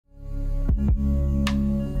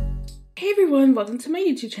Hey everyone, welcome to my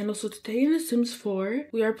YouTube channel. So today in The Sims 4,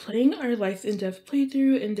 we are playing our Life in Death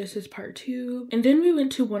playthrough, and this is part 2. And then we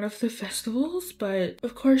went to one of the festivals, but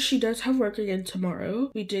of course she does have work again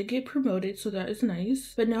tomorrow. We did get promoted, so that is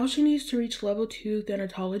nice. But now she needs to reach level 2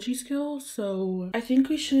 thanatology skill, so I think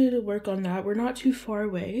we should work on that. We're not too far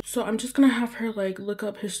away. So I'm just gonna have her like look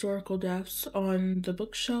up historical deaths on the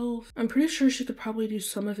bookshelf. I'm pretty sure she could probably do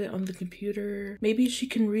some of it on the computer. Maybe she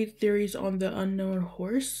can read theories on the unknown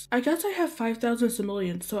horse. I guess I have 5,000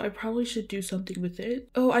 simoleons, so I probably should do something with it.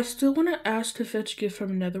 Oh, I still want to ask to fetch a gift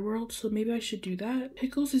from Netherworld, so maybe I should do that.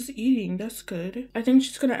 Pickles is eating, that's good. I think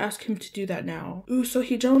she's gonna ask him to do that now. Ooh, so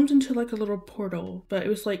he jumped into like a little portal, but it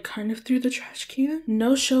was like kind of through the trash can.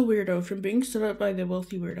 No show weirdo from being stood up by the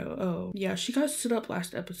wealthy weirdo. Oh, yeah, she got stood up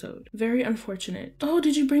last episode. Very unfortunate. Oh,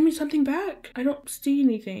 did you bring me something back? I don't see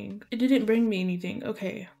anything. It didn't bring me anything.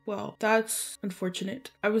 Okay, well, that's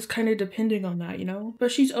unfortunate. I was kind of depending on that, you know?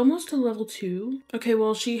 But she's almost to level 2. Okay,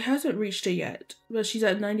 well, she hasn't reached it yet, but she's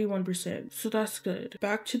at 91%, so that's good.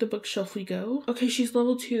 Back to the bookshelf we go. Okay, she's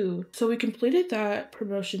level 2. So we completed that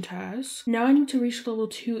promotion task. Now I need to reach level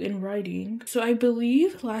 2 in writing. So I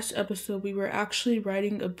believe last episode we were actually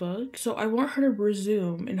writing a book. So I want her to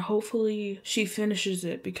resume and hopefully she finishes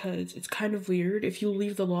it because it's kind of weird. If you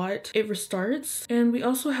leave the lot, it restarts. And we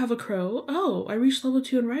also have a crow. Oh, I reached level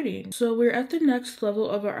 2 in writing. So we're at the next level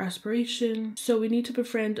of our aspiration. So we need to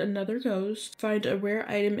befriend another ghost, find a rare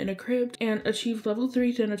item in a crypt, and achieve level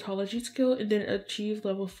 3 thanatology skill, and then achieve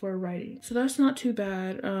level 4 writing. So that's not too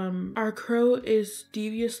bad. Our crow is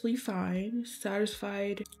deviously fine,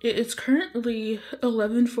 satisfied. It is currently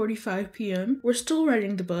 11:45 p.m. We're still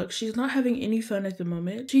writing the book. She's not having any fun at the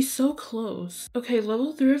moment. She's so close. Okay,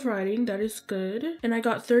 level 3 of writing, that is good. And I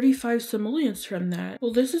got 35 simoleons from that.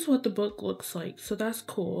 Well, this is what the book looks like, so that's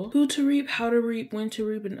cool. Who to reap, how to reap, when to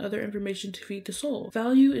reap, and other information to feed the soul.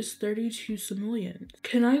 Value is 32 simoleons.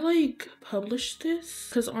 Can I like publish this?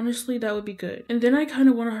 Because honestly, that would be good. And then I kind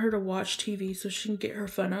of want her to watch TV so she can get her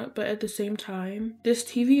fun up, but at the same time, this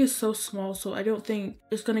TV is so small, so I don't think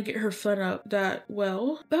it's gonna get her fun up that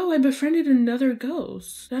well. Oh, I befriended another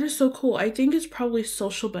ghost. That is so cool. I think it's probably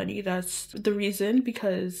Social Bunny. That's the reason,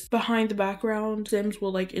 because behind the background, Sims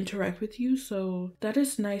will like interact with you, so that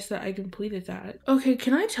is nice that I completed that. Okay,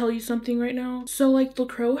 can I tell you something right now? So like the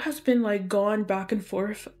crow has been like gone back and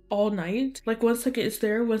forth all night. Like 1 second it's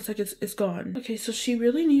there, 1 second it's gone. Okay, so she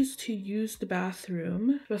really needs to use the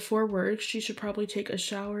bathroom before work. She should probably take a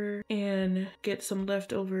shower and get some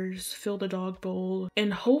leftovers, fill the dog bowl,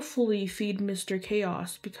 and hopefully feed Mr.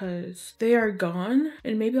 Chaos because they are gone.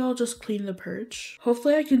 And maybe I'll just clean the perch.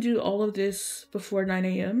 Hopefully I can do all of this before 9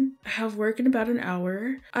 a.m. I have work in about an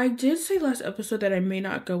hour. I did say last episode that I may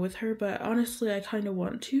not go with her, but honestly I kind of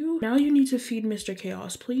want to. Now you need to feed Mr.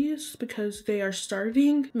 Chaos, please, because they are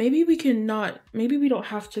starving. Maybe we don't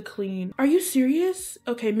have to clean. Are you serious?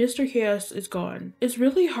 Okay, Mr. Chaos is gone. It's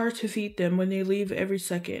really hard to feed them when they leave every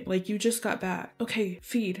second. Like, you just got back. Okay,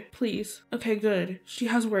 feed, please. Okay, good. She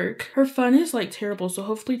has work. Her fun is like terrible, so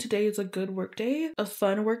hopefully today is a good work day. A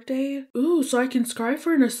fun work day. Ooh, so I can scribe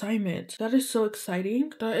for an assignment. That is so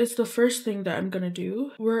exciting. That is the first thing that I'm gonna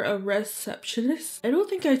do. We're a receptionist. I don't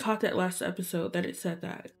think I caught that last episode that it said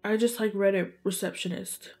that. I just like read it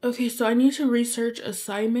receptionist. Okay, so I need to research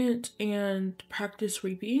assignment and practice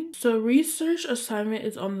reaping. So research assignment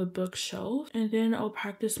is on the bookshelf, and then I'll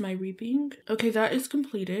practice my reaping. Okay, that is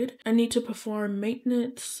completed. I need to perform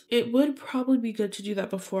maintenance. It would probably be good to do that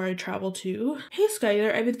before I travel too. Hey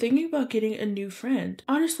Skylar, I've been thinking about getting a new friend.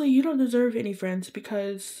 Honestly, you don't deserve any friends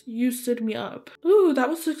because you stood me up. Ooh, that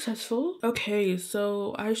was successful. Okay,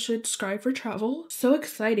 so I should scribe for travel. So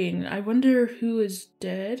exciting. I wonder who is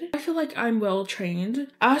dead. I feel like I'm well trained.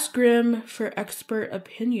 Ask Grim for expert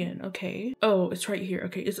opinion. Okay. Oh, it's right here.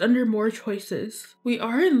 Okay, it's under more choices. We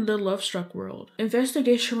are in the Lovestruck world.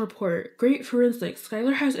 Investigation report. Great forensics.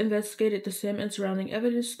 Skylar has investigated the sim and surrounding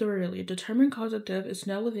evidence thoroughly. Determined cause of death is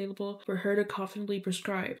now available for her to confidently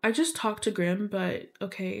prescribe. I just talked to Grim, but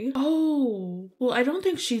okay. Oh, well, I don't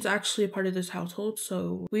think she's actually a part of this household,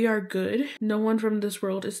 so we are good. No one from this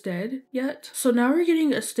world is dead yet. So now we're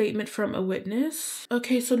getting a statement from a witness.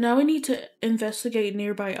 Okay, so now we need to investigate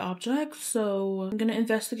nearby objects. So I'm gonna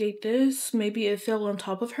investigate this. Maybe it fell on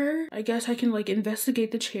top of her. I guess I can like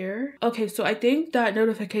investigate the chair. Okay, so I think that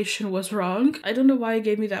notification was wrong. I don't know why it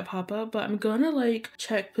gave me that pop-up, but I'm gonna like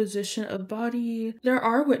check position of body. There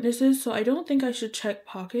are witnesses, so I don't think I should check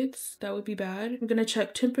pockets. That would be bad. I'm gonna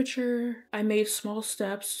check temperature. I made small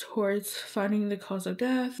steps towards finding the cause of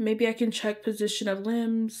death. Maybe I can check position of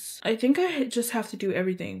limbs. I think I just have to do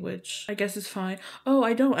everything, which I guess is fine. Oh,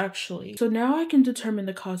 I don't actually. So now I can determine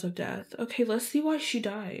the cause of death. Okay, let's see why she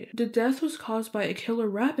died. The death was caused by a killer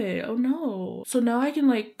rabbit. Oh no. So now I can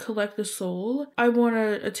like collect the soul. I want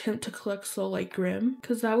to attempt to collect soul like Grim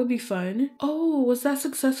because that would be fun. Oh, was that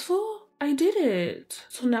successful? I did it.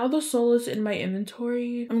 So now the soul is in my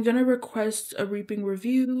inventory. I'm gonna request a reaping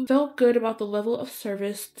review. Felt good about the level of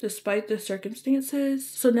service despite the circumstances.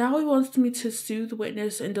 So now he wants me to soothe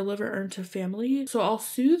witness and deliver urn to family. So I'll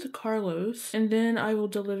soothe Carlos and then I will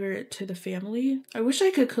deliver it to the family. I wish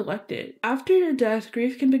I could collect it. After your death,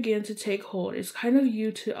 grief can begin to take hold. It's kind of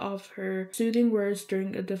you to offer soothing words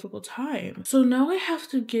during a difficult time. So now I have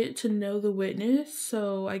to get to know the witness.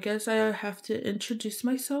 So I guess I have to introduce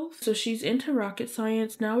myself. So she's into rocket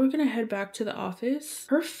science. Now we're gonna head back to the office.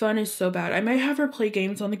 Her fun is so bad. I might have her play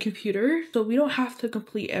games on the computer so we don't have to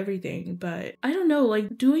complete everything, but I don't know,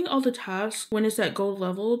 like doing all the tasks when it's at gold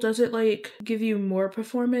level, does it like give you more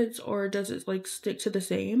performance or does it like stick to the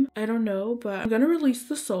same? I don't know, but I'm gonna release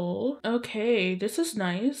the soul. Okay, this is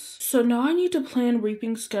nice. So now I need to plan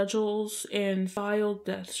reaping schedules and file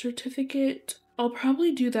death certificate. I'll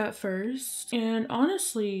probably do that first. And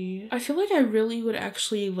honestly, I feel like I really would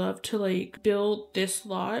actually love to like build this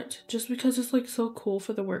lot just because it's like so cool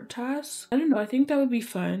for the work tasks. I don't know, I think that would be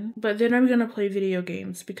fun. But then I'm gonna play video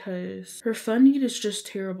games because her fun need is just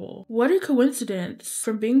terrible. What a coincidence.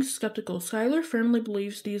 From being skeptical, Skylar firmly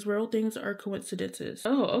believes these world things are coincidences.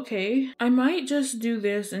 Oh, okay. I might just do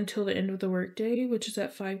this until the end of the workday, which is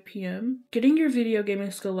at 5 p.m. Getting your video gaming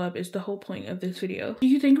skill up is the whole point of this video. Do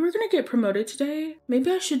you think we're gonna get promoted today? Maybe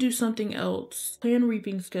I should do something else. Plan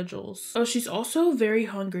reaping schedules. Oh, she's also very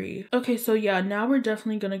hungry. Okay, so yeah, now we're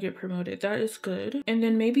definitely gonna get promoted. That is good. And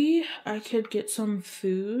then maybe I could get some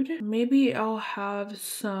food. Maybe I'll have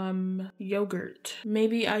some yogurt.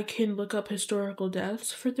 Maybe I can look up historical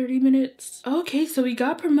deaths for 30 minutes. Okay, so we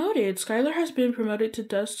got promoted. Skylar has been promoted to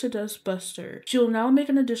Dust Buster. She will now make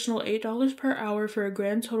an additional $8 per hour for a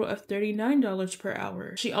grand total of $39 per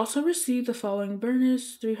hour. She also received the following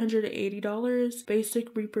bonus: $380.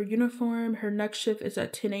 Basic Reaper uniform. Her next shift is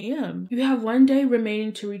at 10 a.m. You have 1 day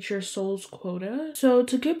remaining to reach your souls quota. So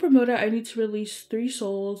to get promoted, I need to release 3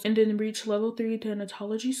 souls and then reach level 3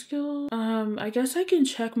 thanatology skill. I guess I can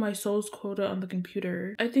check my souls quota on the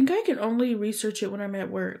computer. I think I can only research it when I'm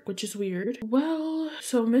at work, which is weird. Well,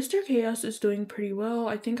 so Mr. Chaos is doing pretty well.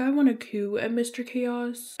 I think I want to coup at Mr.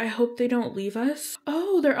 Chaos. I hope they don't leave us.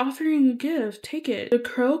 Oh, they're offering a gift. Take it. The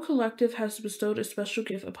Crow Collective has bestowed a special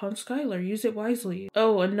gift upon Skylar. Use it wisely.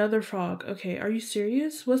 Oh, another frog. Okay, are you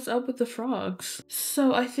serious? What's up with the frogs?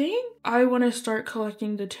 So I think I want to start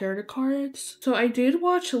collecting the tarot cards. So I did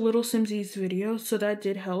watch a Little Simsy's video, so that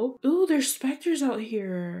did help. Ooh, there's specters out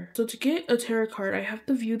here. So to get a tarot card, I have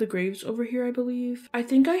to view the graves over here, I believe. I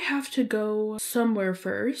think I have to go somewhere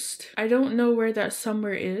first. I don't know where that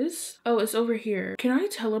somewhere is. Oh, it's over here. Can I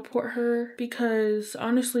teleport her? Because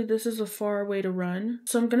honestly, this is a far way to run.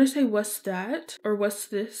 So I'm gonna say what's that? Or what's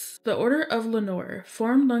this? The Order of Lenore.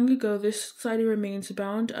 Formed long ago, this society remains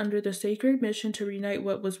bound under the sacred mission to reunite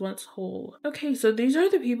what was once whole. Okay, so these are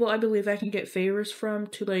the people I believe I can get favors from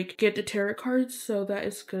to like get the tarot cards, so that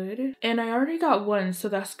is good. And I already got one, so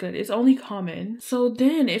that's good. It's only common. So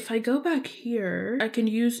then if I go back here, I can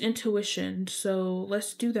use intuition. So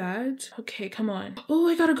let's do that. Okay, come on. Oh,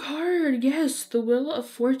 I got a card. Yes, the Wheel of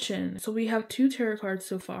Fortune. So we have 2 tarot cards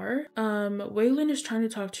so far. Waylon is trying to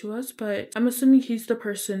talk to us, but I'm assuming he's the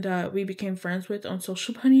person that we became friends with on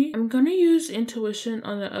Social Bunny. I'm gonna use intuition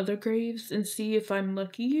on the other graves and see if I'm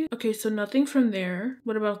lucky. Okay, so nothing from there.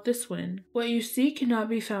 What about this one? What you see cannot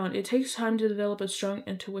be found. It takes time to develop a strong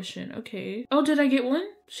intuition. Okay. Oh, did I get one?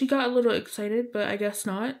 She got a little excited, but I guess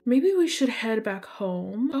not. Maybe we should head back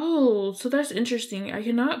home. Oh, so that's interesting. I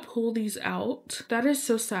cannot pull these out. That is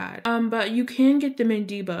so sad. But you can get them in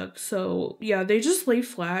debug. So yeah, they just lay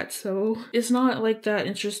flat. So it's not like that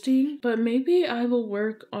interesting. But maybe I will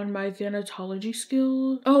work on my thanatology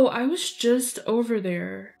skill. Oh, I was just over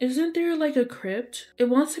there. Isn't there like a crypt? It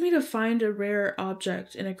wants me to find a rare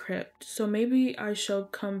object in a crypt. So maybe I shall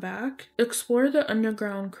come back. Explore the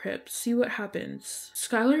underground crypt. See what happens.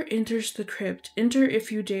 Skylar enters the crypt. Enter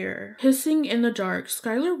if you dare. Hissing in the dark,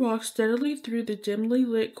 Skylar walks steadily through the dimly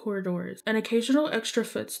lit corridors. An occasional extra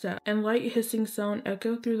footstep and light hissing sound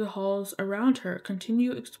echo through the halls around her.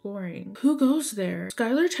 Continue exploring. Who goes there?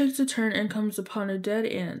 Skylar takes a turn and comes upon a dead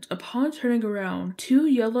end. Upon turning around, 2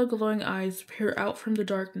 yellow glowing eyes peer out from the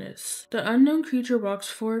darkness. The unknown creature walks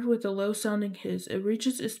forward with a low-sounding hiss. It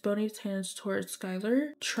reaches its bony hands towards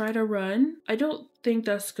Skylar. Try to run? I don't think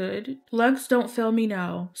that's good. Legs don't fail me now.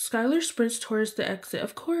 now. Skylar sprints towards the exit.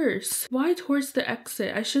 Of course. Why towards the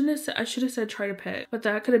exit? I should have said try to pet, but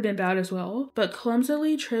that could have been bad as well. But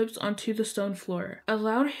clumsily trips onto the stone floor. A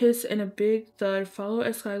loud hiss and a big thud follow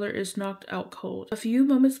as Skylar is knocked out cold. A few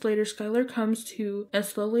moments later, Skylar comes to and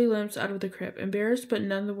slowly limps out of the crib, embarrassed but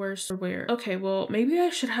none the worse for wear. Okay, well, maybe I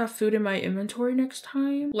should have food in my inventory next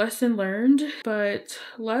time. Lesson learned, but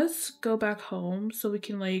let's go back home so we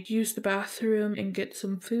can like use the bathroom and get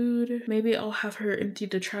some food. Maybe I'll have her empty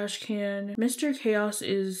the trash can. Mr. Chaos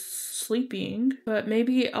is sleeping, but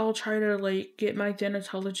maybe I'll try to like get my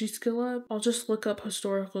thanatology skill up. I'll just look up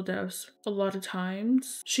historical deaths a lot of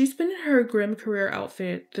times. She's been in her grim career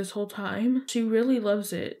outfit this whole time. She really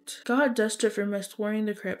loves it. Got dusted from restoring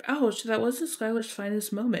the crib. Ouch, that wasn't Skylar's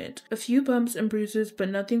finest moment. A few bumps and bruises, but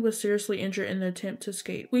nothing was seriously injured in the attempt to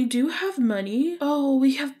escape. We do have money. Oh,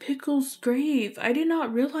 we have Pickle's grave. I did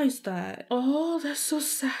not realize that. Oh, that's so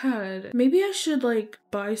sad. Maybe I should like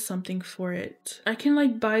buy something for it. I can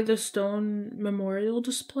like buy the stone memorial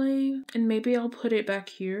display and maybe I'll put it back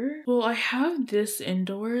here. Well, I have this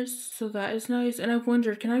indoors, so that is nice. And I've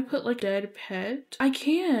wondered, can I put like dead pet? I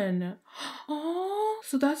can. Oh,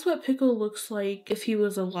 so that's what Pickle looks like if he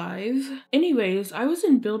was alive. Anyways, I was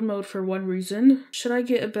in build mode for one reason. Should I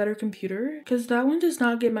get a better computer? Because that one does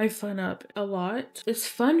not get my fun up a lot. It's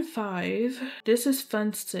fun 5. This is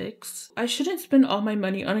fun 6. I shouldn't spend all my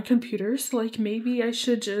money on a computer, so like maybe I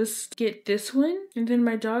should just get this one. And then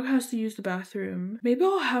my dog has to use the bathroom. Maybe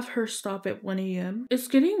I'll have her stop at 1 a.m. It's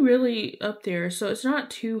getting really up there, so it's not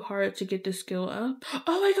too hard to get the skill up.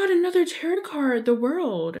 Oh, I got another tarot card, the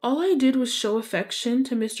world. All I did was show affection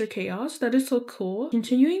to Mr. Chaos. That is so cool.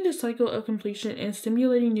 Continuing the cycle of completion and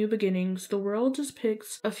stimulating new beginnings, the world just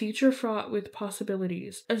picks a future fraught with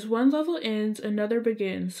possibilities. As one level ends, another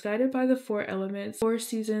begins. Guided by the 4 elements, 4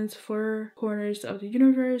 seasons, 4 corners of the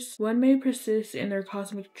universe, one may persist in their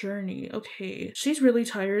cosmic journey. Okay, she's really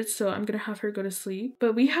tired, so I'm gonna have her go to sleep.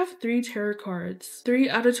 But we have 3 tarot cards. 3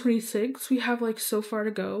 out of 26. We have like so far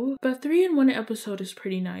to go, but 3 in one episode is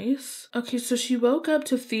pretty nice. Okay, so she woke up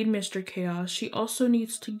to feed Mr. Chaos. She also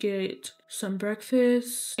needs to get some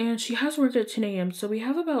breakfast and she has work at 10 a.m. so we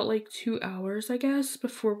have about like 2 hours I guess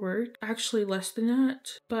before work. Actually less than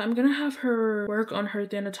that, but I'm gonna have her work on her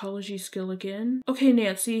thanatology skill again. Okay,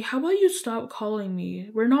 Nancy, how about you stop calling me?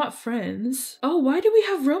 We're not friends. Oh, why do we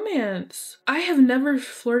have romance? I have never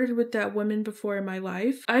flirted with that woman before in my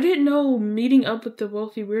life. I didn't know meeting up with the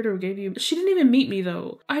wealthy weirdo gave you. She didn't even meet me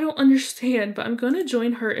though. I don't understand, but I'm gonna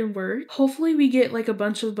join her in work. Hopefully we get like a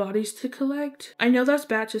bunch of bodies to collect. I know that's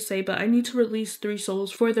bad to say, but I need to release 3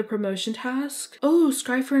 souls for the promotion task. Oh,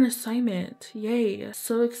 scribe for an assignment. Yay.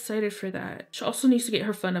 So excited for that. She also needs to get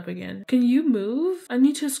her fun up again. Can you move? I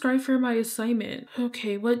need to scribe for my assignment.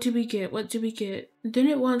 Okay, what do we get? What do we get? Then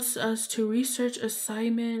it wants us to research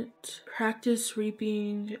assignment, practice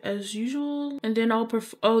reaping as usual, and then I'll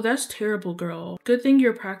oh, that's terrible, girl. Good thing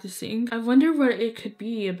you're practicing. I wonder what it could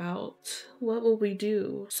be about. What will we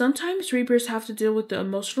do? Sometimes reapers have to deal with the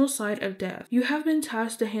emotional side of death. You have been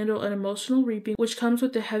tasked to handle an emotional reaping which comes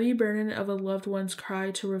with the heavy burden of a loved one's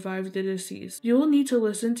cry to revive the deceased. You will need to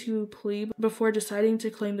listen to a plea before deciding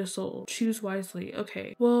to claim the soul. Choose wisely.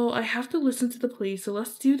 Okay, well, I have to listen to the plea, so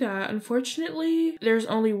let's do that. Unfortunately, there's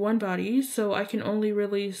only 1 body, so I can only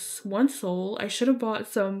release 1 soul. I should have bought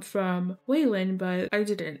some from Waylon, but I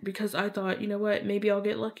didn't because I thought, you know what, maybe I'll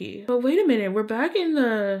get lucky. But wait a minute, we're back in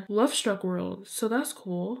the Love Struck world, so that's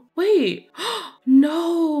cool. Wait,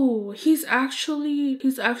 no, he's actually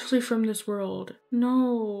from this world.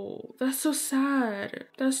 No, that's so sad.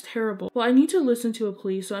 That's terrible. Well, I need to listen to a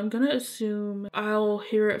plea, so I'm gonna assume I'll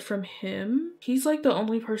hear it from him. He's like the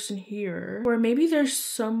only person here. Or maybe there's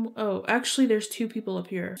some, oh, actually there's 2 people up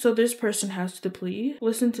here. So this person has to plea.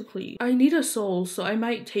 Listen to plea. I need a soul, so I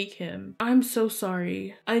might take him. I'm so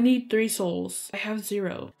sorry. I need 3 souls. I have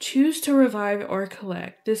 0. Choose to revive or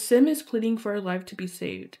collect. This sim is pleading for a life to be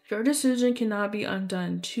saved. Your decision cannot be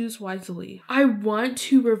undone. Choose wisely. I want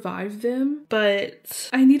to revive them, but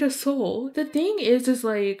I need a soul. The thing is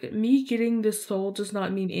like me getting this soul does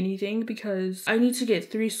not mean anything because I need to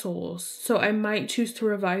get 3 souls. So I might choose to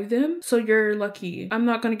revive them. So you're lucky. I'm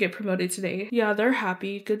not gonna get promoted today. Yeah, they're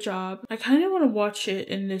happy. Good job. I kind of want to watch it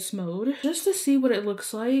in this mode just to see what it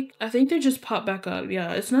looks like. I think they just pop back up.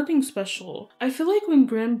 Yeah, it's nothing special. I feel like when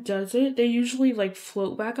Grim does it, they usually like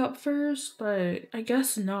float back up first, but I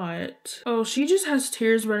guess not. Oh, she just has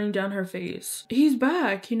tears running down her face. He's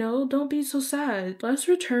back, you know? Don't be so sad. Let's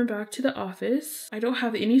return back to the office. I don't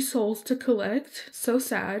have any souls to collect. So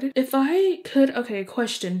sad. If I could, okay,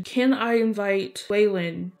 question. Can I invite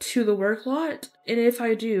Waylon to the work lot? And if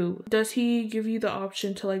I do, does he give you the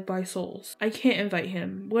option to like buy souls? I can't invite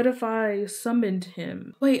him. What if I summoned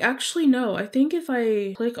him? Wait, actually no. I think if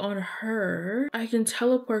I click on her, I can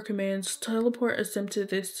teleport commands, teleport a sim to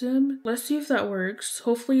this sim. Let's see if that works.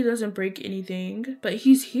 Hopefully it doesn't break anything. But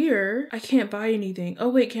he's here. I can't buy anything. Oh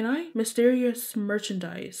wait, can I? Mysterious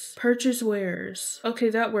merchandise. Purchase wares. Okay,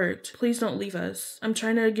 that worked. Please don't leave us. I'm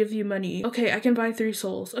trying to give you money. Okay, I can buy 3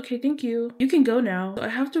 souls. Okay, thank you. You can go now. I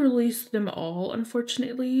have to release them all,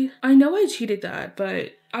 unfortunately. I know I cheated that,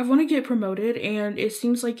 but I want to get promoted, and it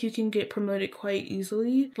seems like you can get promoted quite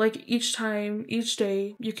easily. Like each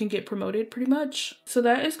day, you can get promoted pretty much. So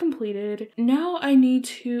that is completed. Now I need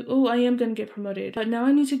to, oh, I am gonna get promoted. But now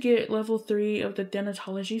I need to get level 3 of the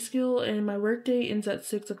denatology skill, and my workday ends at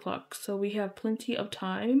 6 o'clock. So we have plenty of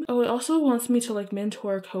time. Oh, it also wants me to like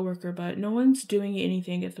mentor a coworker, but no one's doing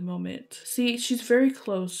anything at the moment. See, she's very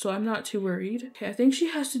close, so I'm not too worried. Okay, I think she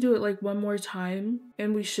has to do it like one more time,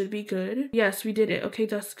 and we should be good. Yes, we did it. Okay,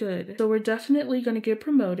 that's good. So we're definitely gonna get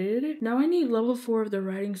promoted. Now I need level 4 of the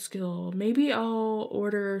writing skill. Maybe I'll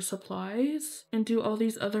order supplies and do all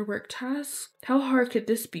these other work tasks. How hard could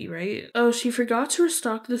this be, right? Oh, she forgot to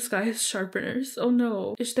restock the sky's sharpeners. Oh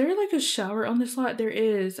no. Is there like a shower on this lot? There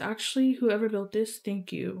is. Actually, whoever built this,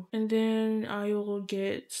 thank you. And then I will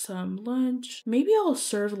get some lunch. Maybe I'll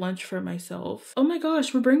serve lunch for myself. Oh my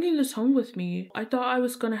gosh, we're bringing this home with me. I thought I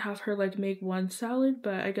was gonna have her like make one salad,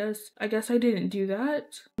 but I guess I didn't do that.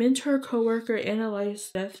 Mentor coworker,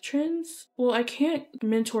 analyze death trends. Well, I can't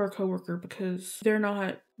mentor a coworker because they're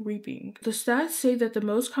not reaping. The stats say that the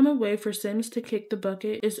most common way for Sims to kick the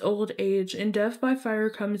bucket is old age, and death by fire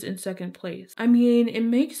comes in second place. I mean, it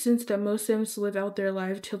makes sense that most Sims live out their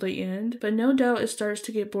life till the end, but no doubt it starts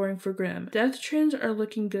to get boring for Grim. Death trends are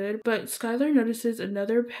looking good, but Skylar notices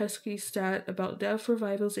another pesky stat about death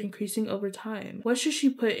revivals increasing over time. What should she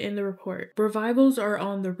put in the report? Revivals are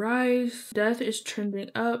on the rise, death is trending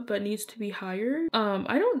up but needs to be higher.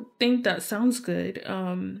 I don't think that sounds good.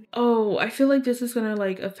 Oh, I feel like this is gonna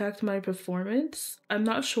like affect my performance. I'm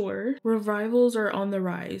not sure. Revivals are on the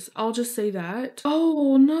rise. I'll just say that.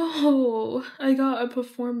 Oh no, I got a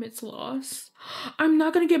performance loss. I'm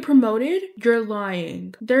not gonna get promoted? You're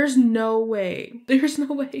lying. There's no way. There's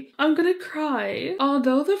no way. I'm gonna cry.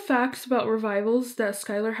 Although the facts about revivals that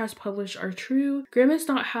Skylar has published are true, Grim is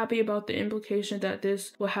not happy about the implication that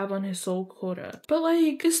this will have on his soul quota. But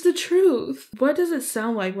like, it's the truth. What does it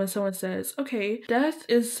sound like when someone says, okay, death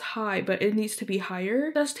is high, but it needs to be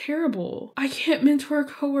higher? That's terrible. I can't mentor a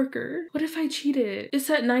coworker. What if I cheat it?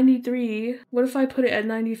 It's at 93. What if I put it at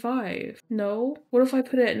 95? No. What if I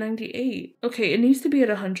put it at 98? Okay, it needs to be at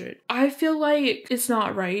 100. I feel like it's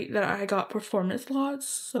not right that I got performance lots,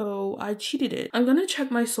 so I cheated it. I'm gonna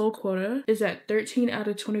check my soul quota is at 13 out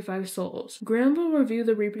of 25 souls. Graham will review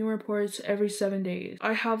the reaping reports every 7 days.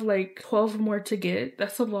 I have like 12 more to get.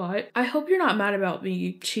 That's a lot. I hope you're not mad about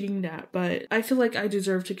me cheating that, but I feel like I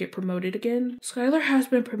deserve to get promoted again. Skylar has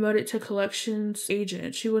been promoted to collections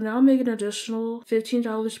agent. She will now make an additional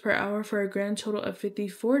 $15 per hour for a grand total of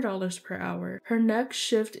 $54 per hour. Her next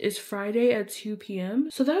shift is Friday at 2 p.m.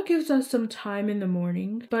 So that gives us some time in the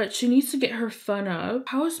morning, but she needs to get her fun up.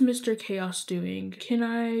 How is Mr. Chaos doing? Can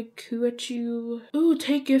I coo at you? Ooh,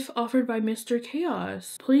 take gift offered by Mr.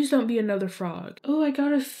 Chaos. Please don't be another frog. Oh, I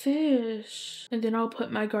got a fish. And then I'll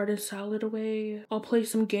put my garden salad away. I'll play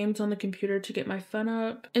some games on the computer to get my fun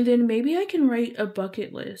up. And then maybe I can write a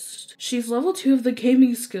bucket list. She's level 2 of the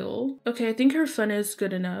gaming skill. Okay, I think her fun is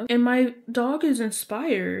good enough. And my dog is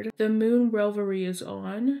inspired. The moon revelry is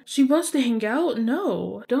on. She wants to hang out?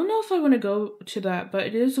 No. Don't know if I want to go to that, but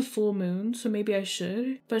it is a full moon, so maybe I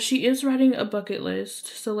should. But she is writing a bucket list,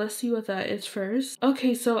 so let's see what that is first.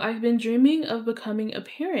 Okay, so I've been dreaming of becoming a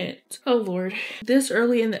parent. Oh lord. This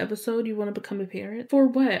early in the episode, you want to become a parent? For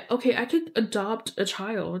what? Okay, I could adopt a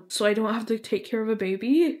child, so I don't have to take care of a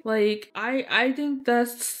baby. Like, I think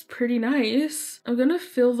that's pretty nice. I'm gonna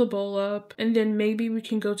fill the bowl up, and then maybe we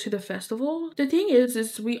can go to the festival. The thing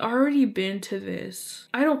is we already been to this.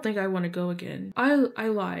 I don't think I want to go again. I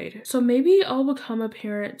lied. So maybe I'll become a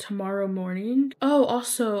parent tomorrow morning. Oh,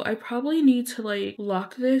 also, I probably need to like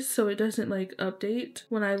lock this so it doesn't like update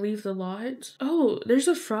when I leave the lot. Oh, there's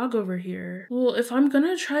a frog over here. Well, if I'm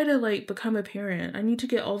gonna try to like become a parent, I need to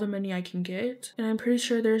get all the money I can get. And I'm pretty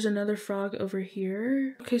sure there's another frog over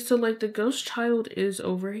here. Okay, so like the ghost child is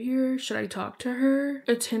over here. Should I talk to her?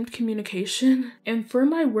 Attempt communication. And for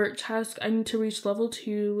my work task, I need to reach level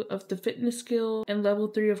 2 of the fitness skill and level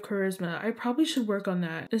 3 of charisma. I probably should work on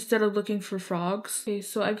that instead of looking for frogs. Okay,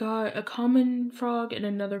 so I got a common frog and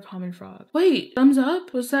another common frog. Wait, thumbs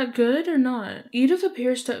up? Was that good or not? Edith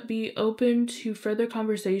appears to be open to further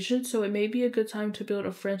conversation, so it may be a good time to build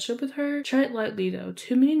a friendship with her. Tread lightly though.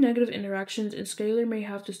 Too many negative interactions and Skylar may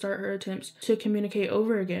have to start her attempts to communicate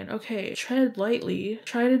over again. Okay, tread lightly.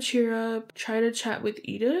 Try to cheer up. Try to chat with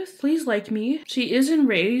Edith. Please like me. She is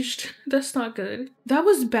enraged. That's not good. That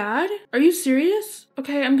was bad? Are you serious?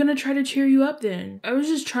 Okay, I'm gonna try to cheer you up then. I was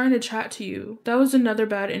just trying to chat to you. That was another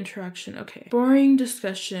bad interaction. Okay. Boring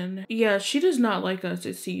discussion. Yeah, she does not like us,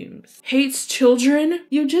 it seems. Hates children?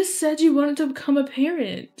 You just said you wanted to become a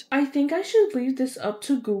parent. I think I should leave this up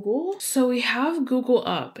to Google. So we have Google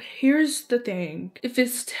up. Here's the thing. If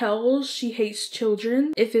it's tails, she hates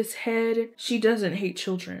children. If it's head, she doesn't hate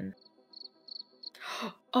children.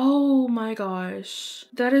 Oh my gosh.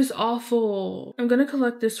 That is awful. I'm gonna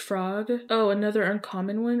collect this frog. Oh, another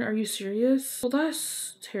uncommon one? Are you serious? Well,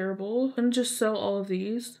 that's terrible. I'm gonna just sell all of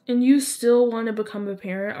these. And you still want to become a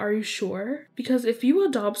parent? Are you sure? Because if you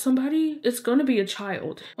adopt somebody, it's gonna be a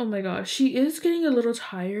child. Oh my gosh. She is getting a little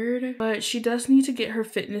tired, but she does need to get her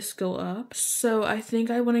fitness skill up. So I think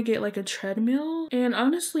I want to get like a treadmill. And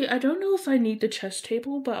honestly, I don't know if I need the chess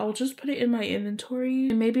table, but I'll just put it in my inventory.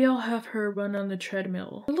 And maybe I'll have her run on the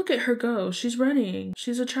treadmill. But look at her go. She's running.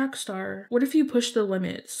 She's a track star. What if you push the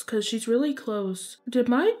limits? Because she's really close. Did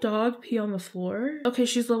my dog pee on the floor? Okay,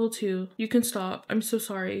 she's level 2. You can stop. I'm so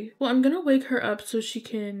sorry. Well, I'm gonna wake her up so she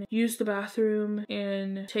can use the bathroom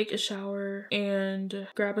and take a shower and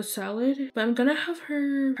grab a salad. But I'm gonna have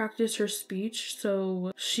her practice her speech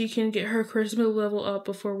so she can get her charisma level up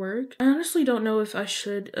before work. I honestly don't know if I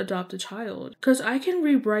should adopt a child because I can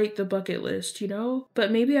rewrite the bucket list, you know?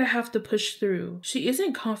 But maybe I have to push through. She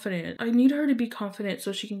isn't confident. I need her to be confident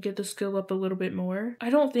so she can get the skill up a little bit more. I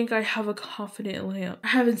don't think I have a confident lamp. I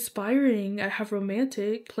have inspiring. I have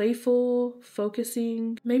romantic, playful,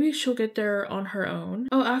 focusing. Maybe she'll get there on her own.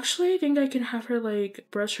 Oh, actually, I think I can have her like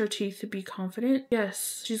brush her teeth to be confident.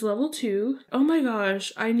 Yes, she's level 2. Oh my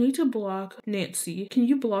gosh, I need to block Nancy. Can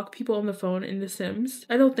you block people on the phone in The Sims?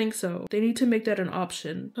 I don't think so. They need to make that an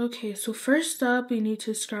option. Okay, so first up, we need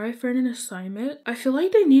to scribe for an assignment. I feel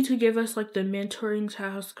like they need to give us like the mentoring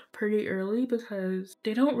task pretty early because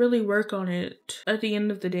they don't really work on it at the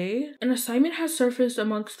end of the day. An assignment has surfaced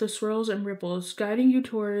amongst the swirls and ripples, guiding you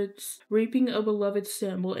towards reaping a beloved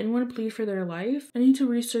sim. Will anyone plead for their life? I need to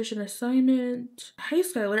research an assignment. Hi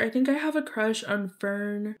Skylar, I think I have a crush on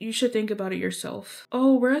Fern. You should think about it yourself.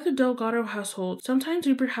 Oh, we're at the Delgado household. Sometimes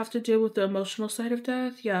we have to deal with the emotional side of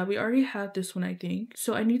death. Yeah, we already had this one, I think.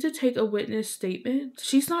 So I need to take a witness statement.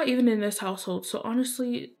 She's not even in this household, so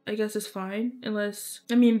honestly, I guess it's fine. Unless,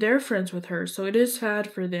 I mean, they're friends with her, so it is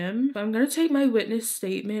sad for them. But I'm gonna take my witness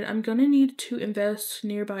statement. I'm gonna need to invest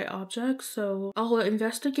nearby objects, so I'll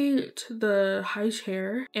investigate the high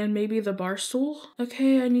chair and maybe the bar stool.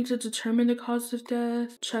 Okay, I need to determine the cause of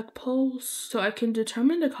death. Check pulse. So I can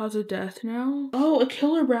determine the cause of death now. Oh, a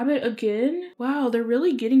killer rabbit again? Wow, they're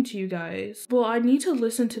really getting to you guys. Well, I need to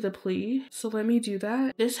listen to the plea, so let me do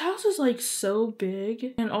that. This house is like so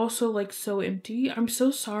big and also like so empty. I'm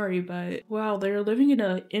so sorry, but wow, they're living in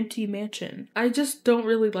an empty mansion. I just don't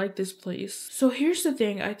really like this place. So here's the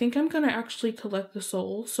thing. I think I'm gonna actually collect the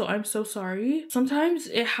soul, so I'm so sorry. Sometimes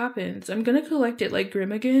it happens. I'm gonna collect it like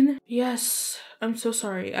Grim again. Yes. I'm so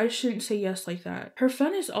sorry. I shouldn't say yes like that. Her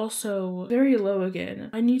fun is also very low again.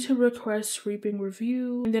 I need to request sweeping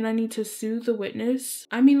review, and then I need to sue the witness.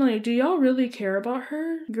 I mean, like, do y'all really care about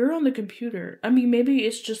her? You're on the computer. I mean, maybe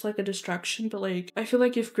it's just like a distraction, but like, I feel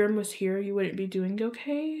like if Grim was here, you wouldn't be doing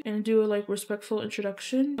okay. And do a like respectful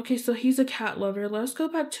introduction. Okay, so he's a cat lover. Let's go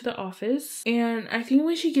back to the office. And I think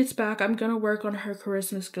when she gets back, I'm gonna work on her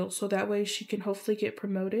charisma skills so that way she can hopefully get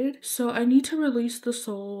promoted. So I need to release the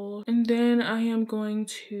soul, and then I am going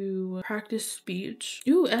to practice speech.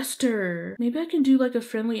 Ooh, Esther. Maybe I can do like a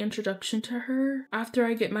friendly introduction to her after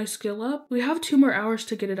I get my skill up. We have 2 more hours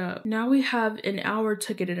to get it up. Now we have an hour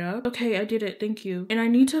to get it up. Okay, I did it. Thank you. And I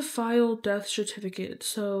need to file death certificate.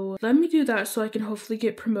 So let me do that so I can hopefully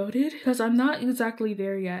get promoted because I'm not exactly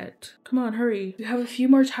there yet. Come on, hurry. We have a few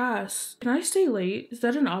more tasks. Can I stay late? Is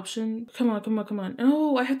that an option? Come on, come on, come on.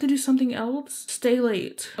 Oh, I have to do something else? Stay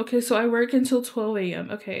late. Okay, so I work until 12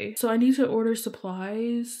 a.m. Okay, so I need to order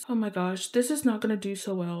supplies. Oh my gosh, this is not gonna do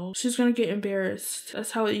so well. She's gonna get embarrassed.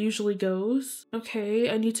 That's how it usually goes. Okay,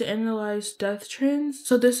 I need to analyze death trends.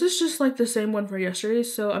 So this is just like the same one for yesterday,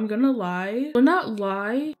 so I'm gonna lie. Well, not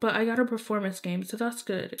lie, but I got a performance game, so that's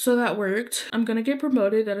good. So that worked. I'm gonna get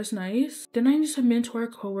promoted, that is nice. Then I need to mentor a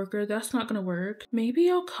coworker, that's not gonna work. Maybe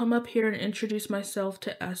I'll come up here and introduce myself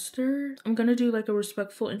to Esther. I'm gonna do like a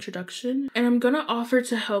respectful introduction, and I'm gonna offer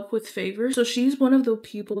to help with favors. So she's one of the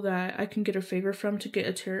people that I can get a favor from to get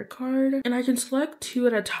a tarot card, and I can select 2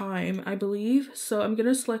 at a time, I believe. So I'm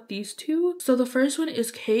gonna select these 2. So the first one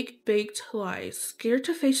is Cake Baked Lies. Scared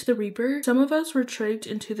to face the Reaper? Some of us were tricked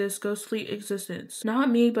into this ghostly existence. Not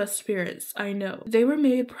me, but spirits, I know. They were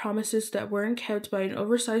made promises that weren't kept by an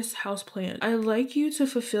oversized houseplant. I'd like you to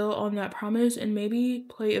fulfill on that promise and maybe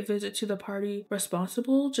play a visit to the party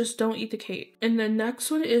responsible. Just don't eat the cake. And the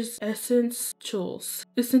next one is Essentials.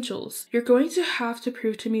 You're going to have to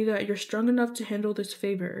prove to me that you're strong enough to handle this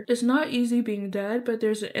favor. It's not easy being dead, but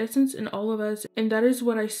there's an essence in all of us, and that is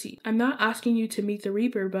what I see. I'm not asking you to meet the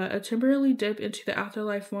Reaper, but a temporary dip into the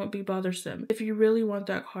afterlife won't be bothersome if you really want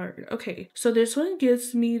that card. Okay, so this one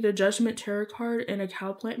gives me the Judgment Tarot card and a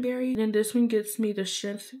Cowplant Berry, and then this one gets me the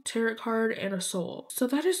Strength Tarot card and a Soul. So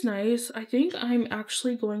that is nice. I think I'm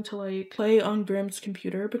actually going to like play on Grim's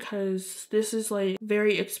computer because this is like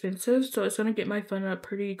very expensive, so it's gonna get my fun up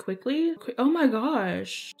pretty quickly. Oh my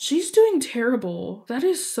gosh, she's doing terrible. That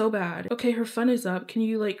is so bad. Okay, her fun is up. Can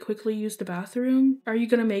you like quickly use the bathroom? Are you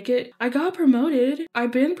gonna make it? I got promoted.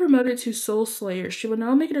 I've been promoted to Soul Slayer. She will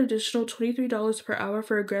now make an additional $23 per hour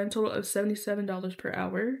for a grand total of $77 per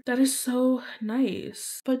hour. That is so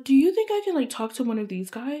nice. But do you think I can like talk to one of these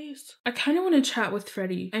guys? I kind of want to chat with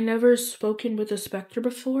Freddy. I never spoken with a specter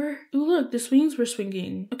before. Ooh, look, the swings were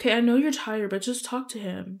swinging. Okay, I know you're tired, but just talk to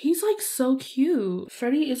him. He's like so cute.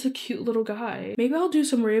 Freddy is a cute little guy. Maybe I'll do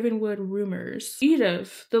some Ravenwood rumors.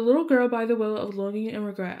 Edith, the little girl by the well of longing and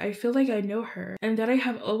regret. I feel like I know her and that I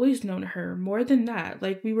have always known her. More than that,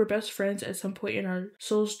 like we were best friends at some point in our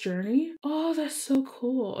soul's journey. Oh, that's so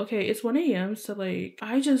cool. Okay, it's 1 a.m. so like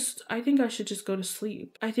I think I should just go to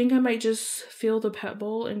sleep. I think I might just fill the pet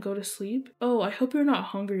bowl and go to sleep. Oh, I hope you're not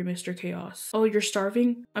hungry, Mr. Chaos. Oh, you're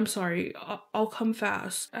starving? I'm sorry. I'll come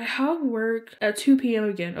fast. I have work at 2 p.m.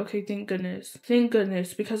 again. Okay, thank goodness. Thank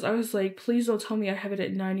goodness, because I was like, please don't tell me I have it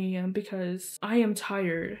at 9 a.m. because I am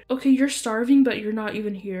tired. Okay, you're starving, but you're not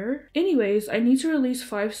even here. Anyways, I need to release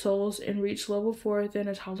 5 souls and reach level 4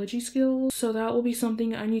 thanatology skills, so that will be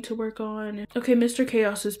something I need to work on. Okay, Mr.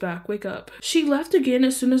 Chaos is back. Wake up. She left again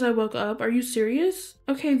as soon as I woke up. Are you serious?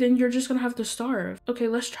 Okay, then you're just gonna have to starve. Okay,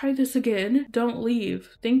 let's try this again. Don't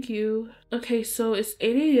leave. Thank you. Okay, so it's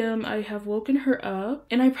 8 a.m. I have woken her up,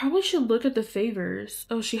 and I probably should look at the favors.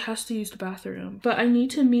 Oh, she has to use the bathroom. But I need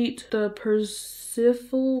to meet the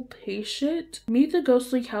Percival patient. Meet the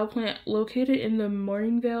ghostly cowplant located in the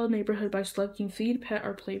Morningvale neighborhood by selecting feed, pet,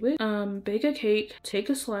 or play with. Bake a cake, take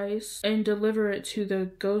a slice, and deliver it to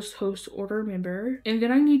the ghost host order member. And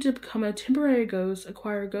then I need to become a temporary ghost,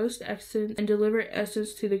 acquire ghost essence, and deliver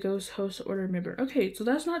essence to the ghost host order member. Okay, so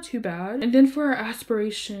that's not too bad. And then for our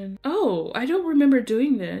aspiration, oh, I don't remember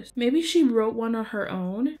doing this. Maybe she wrote one on her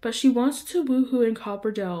own, but she wants to woohoo in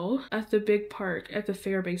Copperdale at the big park, at the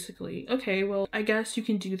fair basically. Okay, well, I guess you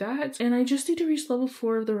can do that. And I just need to reach level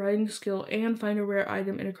 4 of the writing skill and find a rare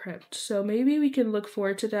item in a crypt. So maybe we can look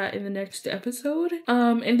forward to that in the next episode.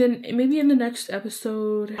 And then maybe in the next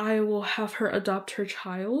episode, I will have her adopt her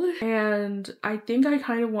child. And I think I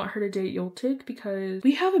kind of want her to date Yoltik because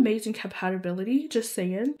we have amazing compatibility, just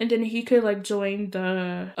saying. And then he could like join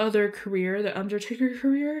the other career, the Undertaker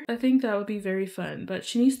career. I think that would be very fun, but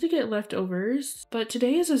she needs to get leftovers. But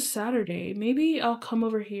today is a Saturday. Maybe I'll come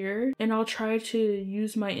over here and I'll try to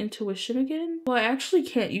use my intuition again. Well, I actually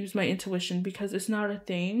can't use my intuition because it's not a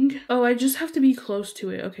thing. Oh, I just have to be close to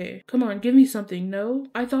it. Okay, come on, give me something. No?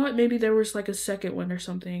 I thought maybe there was like a second one or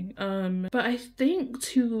something. But I think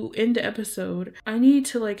to end the episode, I need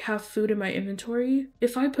to like have food in my inventory.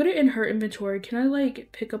 If I put it in her inventory, can I like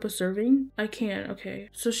pick up a serving? I can. Okay,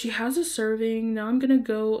 so she has a serving. Now I'm gonna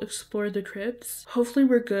go explore the crypts. Hopefully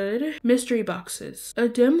we're good. Mystery boxes. A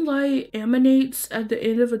dim light emanates at the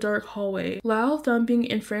end of a dark hallway. Loud thumping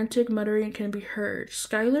and frantic muttering can be heard.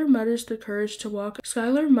 Skylar musters the courage to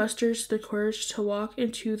walk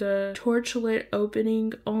into the torchlit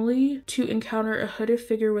opening only to encounter a hooded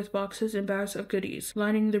figure with boxes and bags of goodies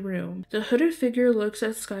lining the room. The hooded figure looks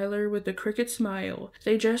at Skylar with a crooked smile smile.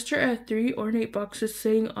 They gesture at 3 ornate boxes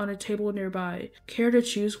sitting on a table nearby. Care to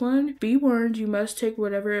choose one? Be warned, you must take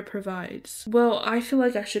whatever it provides. Well, I feel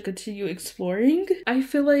like I should continue exploring. I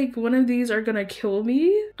feel like one of these are gonna kill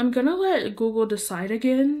me. I'm gonna let Google decide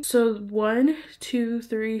again. So 1, 2,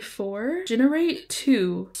 3, 4. Generate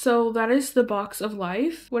 2. So that is the box of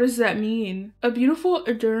life. What does that mean? A beautiful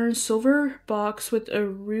adorned silver box with a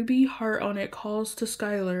ruby heart on it calls to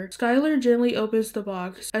Skylar. Skylar gently opens the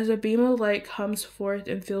box as a beam of light comes forth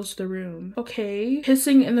and fills the room. Okay.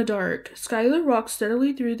 Hissing in the dark. Skylar walks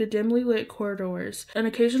steadily through the dimly lit corridors. An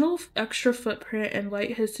occasional extra footprint and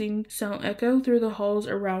light hissing sound echo through the halls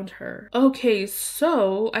around her. Okay,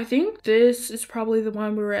 so I think this is probably the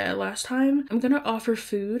one we were at last time. I'm gonna offer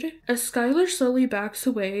food. As Skylar slowly backs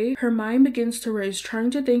away, her mind begins to race,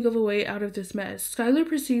 trying to think of a way out of this mess. Skylar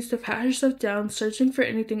proceeds to pat herself down, searching for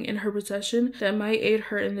anything in her possession that might aid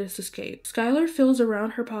her in this escape. Skylar feels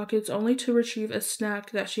around her pockets only to retrieve a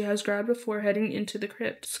snack that she has grabbed before heading into the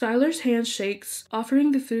crypt. Skylar's hand shakes,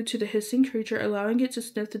 offering the food to the hissing creature, allowing it to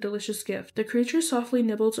sniff the delicious gift. The creature softly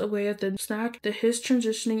nibbles away at the snack, the hiss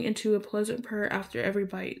transitioning into a pleasant purr after every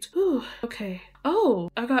bite. Whew, okay. Oh,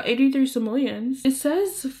 I got 83 simoleons. It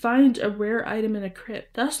says find a rare item in a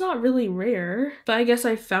crypt. That's not really rare, but I guess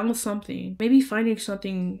I found something. Maybe finding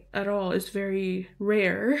something at all is very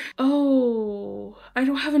rare. Oh, I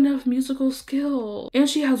don't have enough musical skill. And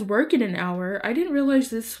she has work in an hour. I didn't realize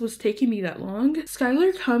this was taking me that long.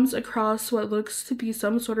 Skylar comes across what looks to be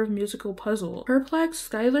some sort of musical puzzle.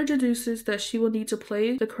 Perplexed, Skylar deduces that she will need to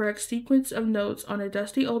play the correct sequence of notes on a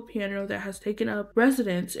dusty old piano that has taken up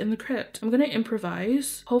residence in the crypt. I'm gonna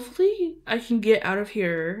improvise. Hopefully I can get out of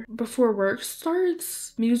here before work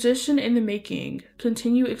starts. Musician in the making.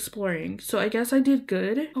 Continue exploring. So I guess I did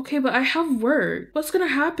good. Okay, but I have work. What's gonna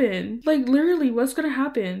happen? Like literally, what's gonna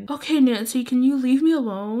happen? Okay, Nancy, can you leave me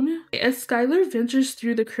alone? As Skylar ventures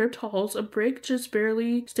through the crypt halls, a brick just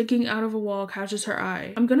barely sticking out of a wall catches her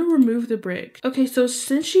eye. I'm gonna remove the brick. Okay, so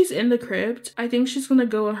since she's in the crypt, I think she's gonna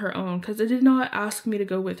go on her own because it did not ask me to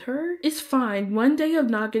go with her. It's fine. One day of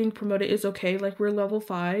not getting promoted is okay. Like we're level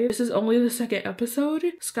 5. This is only the 2nd episode.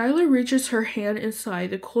 Skylar reaches her hand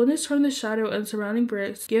inside. The coolness from the shadow and surrounding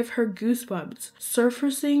bricks give her goosebumps.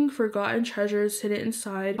 Surfacing forgotten treasures hidden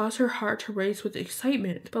inside cause her heart to race with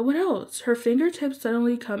excitement. But what else? Her fingertips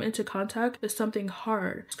suddenly come into contact with something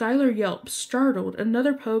hard. Skylar yelps, startled.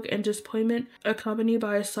 Another poke and disappointment accompanied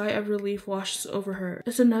by a sigh of relief washes over her.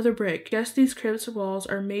 It's another brick. Guess these crypt's walls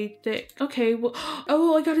are made thick. Okay, well,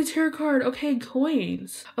 oh, I got a tarot card. Okay,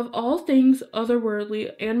 coins. Of all things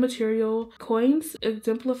otherworldly and material, coins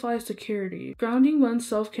exemplify security. Grounding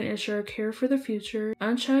oneself can ensure care for the future.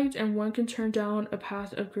 Unchecked, and one can turn down a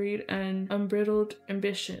path of greed and unbridled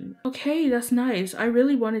ambition. Okay, that's nice. I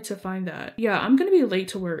really wanted to find that. Yeah, I'm gonna be late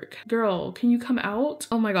to work. Girl, can you come out?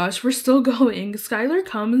 Oh my gosh, we're still going. Skylar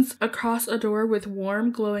comes across a door with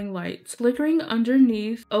warm, glowing lights. Flickering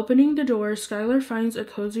underneath, opening the door, Skylar finds a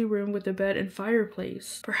cozy room with a bed and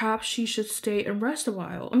fireplace. Perhaps she should stay and rest a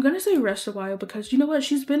while. I'm gonna say rest a while because you know what?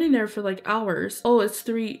 She's been in there for like hours. Oh, it's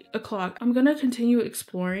 3 o'clock. I'm gonna continue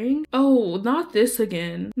exploring. Oh, not this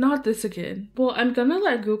again. Not this again. Well, I'm gonna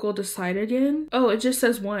let Google decide again. Oh, it just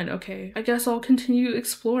says 1. Okay. I guess I'll continue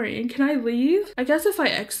exploring. Can I leave? I guess if I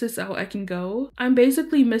X this out, I can go. I'm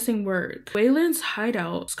basically missing work. Wayland's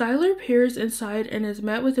hideout. Skylar peers inside and is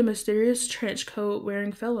met with a mysterious trench coat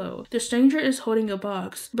wearing fellow. The stranger is holding a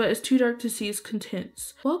box, but it's too dark to see its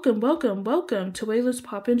contents. Welcome, welcome, welcome to Wayland's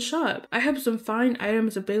pop-in shop. I have some fine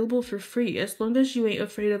items available for free as long as you ain't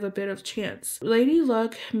afraid of a bit of chance. Lady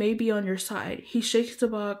Luck may be on your side. He shakes the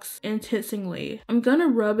box intensely. I'm gonna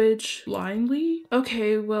rummage blindly.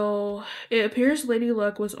 Okay, well, it appears Lady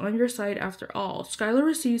Luck was on your side after all. Skylar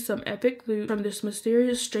receives some epic loot from this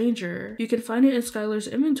mysterious stranger. You can find it in Skylar's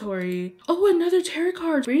inventory. Oh, another tarot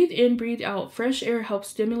card! Breathe in, breathe out. Fresh air helps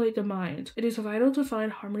stimulate the mind. It is vital to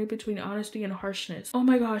find harmony between honesty and harshness. Oh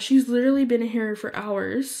my gosh, she's literally been in here for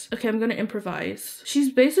hours. Okay, I'm gonna improvise.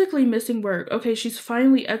 She's basically missing work. Okay, she's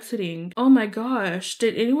finally exiting. Oh my gosh,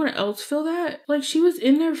 did anyone else feel that? Like, she was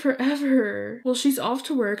in there forever. Well, she's off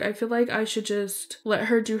to work. I feel like I should just let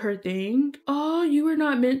her do her thing. Oh, you were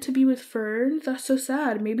not meant to be with Fern? That's so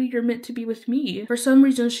sad. Maybe you're meant to be with me. For some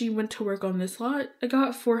reason, she went to work on this lot. I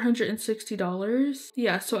got $460.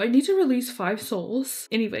 Yeah, so I need to release 5 souls.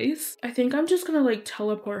 Anyways, I think I'm just gonna like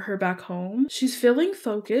teleport her back home. She's feeling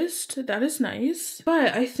focused. That is nice.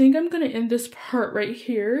 But I think I'm gonna gonna end this part right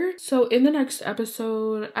here. So in the next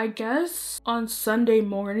episode, I guess on Sunday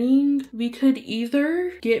morning, we could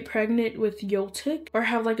either get pregnant with Yoltik or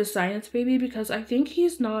have like a science baby, because I think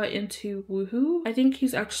he's not into woohoo. I think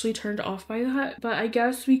he's actually turned off by that. But I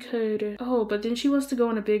guess we could, oh, but then she wants to go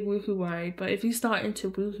on a big woohoo ride. But if he's not into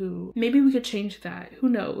woohoo, maybe we could change that. Who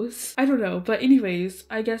knows? I don't know. But anyways,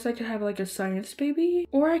 I guess I could have like a science baby,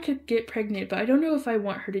 or I could get pregnant, but I don't know if I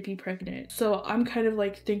want her to be pregnant. So I'm kind of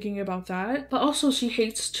like thinking about that. But also she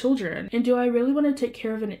hates children. And do I really want to take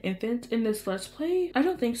care of an infant in this Let's Play? I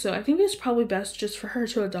don't think so. I think it's probably best just for her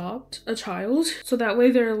to adopt a child, so that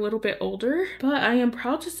way they're a little bit older. But I am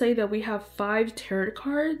proud to say that we have 5 tarot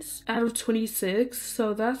cards out of 26,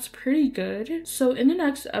 so that's pretty good. So in the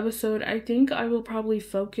next episode, I think I will probably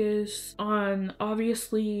focus on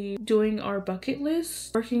obviously doing our bucket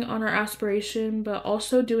list, working on our aspiration, but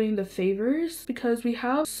also doing the favors, because we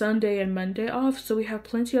have Sunday and Monday off, so we have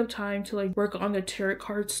plenty of time to like work on the tarot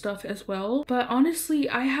card stuff as well. But honestly,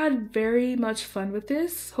 I had very much fun with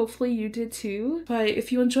this. Hopefully you did too. But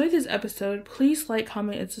if you enjoyed this episode, please like,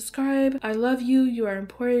 comment, and subscribe. I love you. You are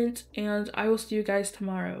important, and I will see you guys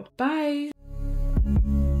tomorrow. Bye!